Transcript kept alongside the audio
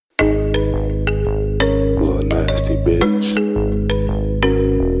bitch.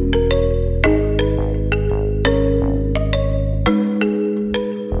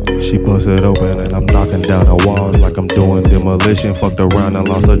 She bust it open and I'm knocking down the walls like I'm doing demolition. Fucked around and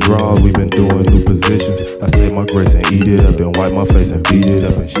lost her drawers, we been doing new positions. I say my grace and eat it up, then wipe my face and beat it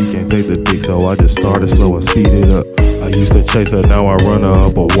up. And she can't take the dick, so I just started slow and speed it up. I used to chase her, now I run her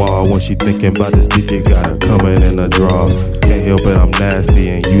up a wall. When she thinking about this dick, it got her coming in the drawers. Can't help it, I'm nasty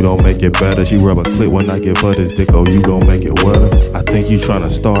and you don't make it better. She rub a clit when I give her this dick, oh you gon' make it wetter. I think you tryna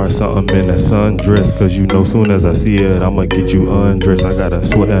start something in that sundress, cause you know soon as I see it, I'ma get you undressed. I got a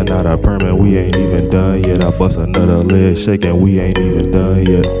sweater, not a permit, we ain't even done yet. I bust another leg shaking, we ain't even done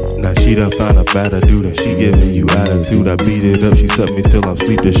yet. Now she done found a better dude and she giving you attitude. I beat it up, she sucked me till I'm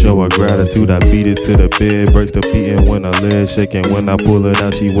sleep to show her gratitude. I beat it to the bed, breaks the beating when her legs shaking. When I pull it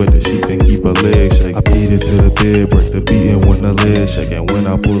out, she wet the sheets and keep her legs shaking. I beat it to the bed, breaks the beating when her legs shaking. When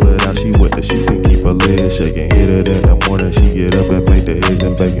I pull it out, she wet the sheets and keep her legs shaking. Hit it in the morning, she get up and make the eggs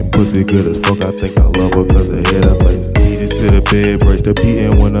and bacon. Pussy good as fuck, I think I love her cause her head amazing. Beat it to the bed, breaks the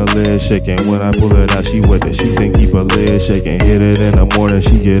beating when her legs shaking. When I pull it out, she wet the sheets and keep her legs shaking. Hit it in the morning,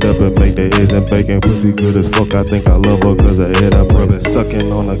 she get up and make the eggs and bacon. Pussy good as fuck, I think I love her cause her head I'm rubbing. Sucking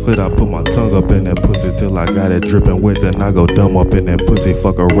on the clit, I put my tongue up in that pussy till I got it dripping wet. Then I go dumb up in that pussy.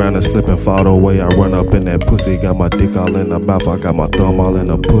 Fuck around and slip and fall away, I run up in that pussy. Got my dick all in the mouth, I got my thumb all in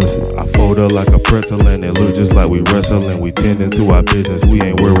the pussy. I fold her like a pretzel and it look just like we wrestling. We tending to our business, we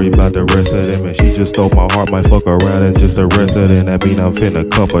ain't worried about the rest of them. And she just stole my heart, might fuck around and just arrest her. Then that mean I'm finna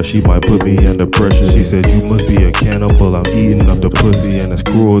cuff her, she might put me under pressure. She said you must be a cannibal, I'm eating up the pussy. And it's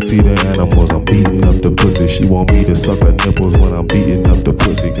cruelty to animals, I'm beating up the pussy. She want me to suck her nipples when I'm beating up the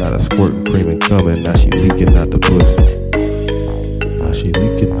pussy. Got a squirt cream and coming, now she leaking out the pussy. Now she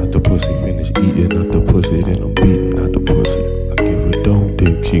leaking out the pussy, finish eating out the pussy, then I'm beating out the pussy.